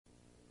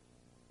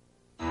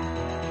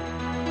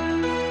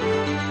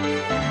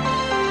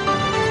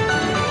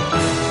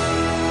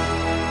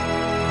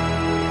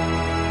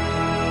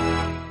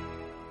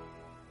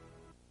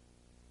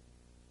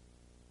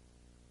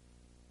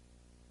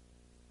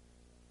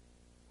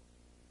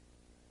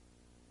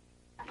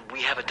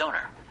have a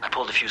donor. I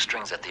pulled a few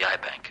strings at the eye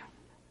bank.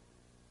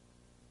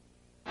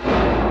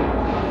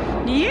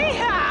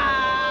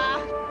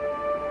 Yeehaw!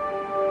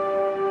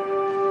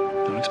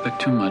 Don't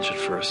expect too much at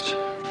first.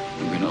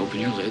 We're going to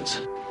open your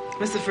lids.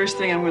 What's the first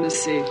thing I'm going to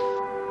see?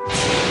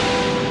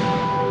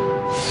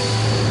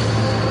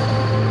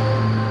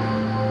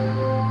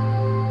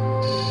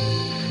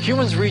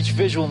 Humans reach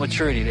visual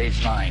maturity at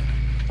age 9.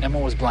 Emma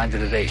was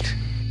blinded at 8.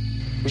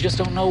 We just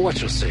don't know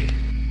what you'll see.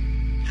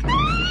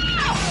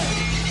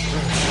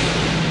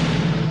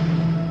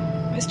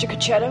 Mr.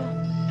 Cachetto?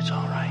 It's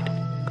all right.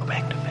 Go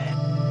back to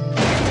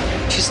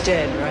bed. She's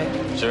dead, right?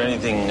 Is there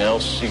anything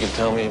else you can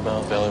tell me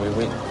about Valerie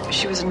Wheaton?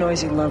 She was a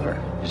noisy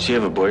lover. Did she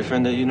have a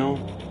boyfriend that you know?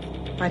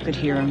 I could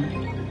hear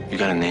him. You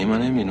got a name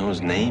on him? You know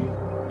his name?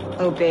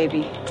 Oh,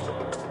 baby.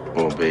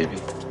 Oh, baby.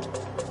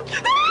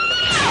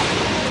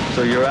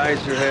 So your eyes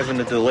are having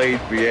a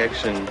delayed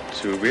reaction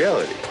to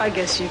reality. I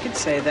guess you could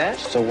say that.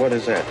 So what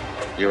is that?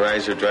 Your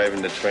eyes are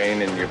driving the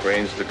train and your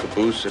brain's the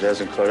caboose that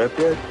hasn't caught up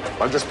yet?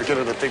 I'm just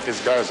beginning to think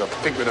this guy is a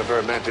figment of her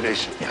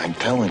imagination. Yeah, I'm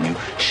telling you,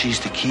 she's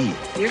the key.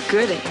 You're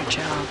good at your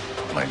job.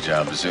 My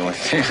job is the only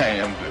thing I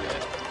am good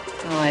at.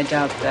 Oh, I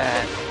doubt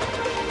that.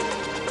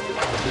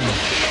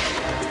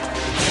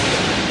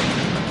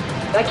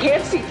 I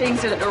can't see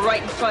things that are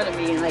right in front of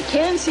me, and I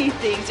can see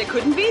things that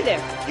couldn't be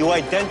there. You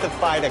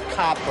identified a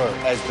copper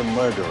as the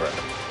murderer.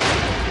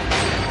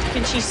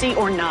 Can she see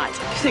or not?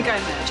 You think I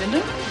imagined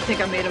him? You think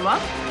I made him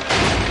up?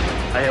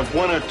 I have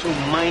one or two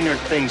minor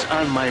things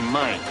on my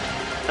mind,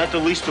 not the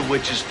least of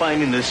which is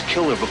finding this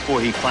killer before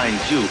he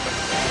finds you.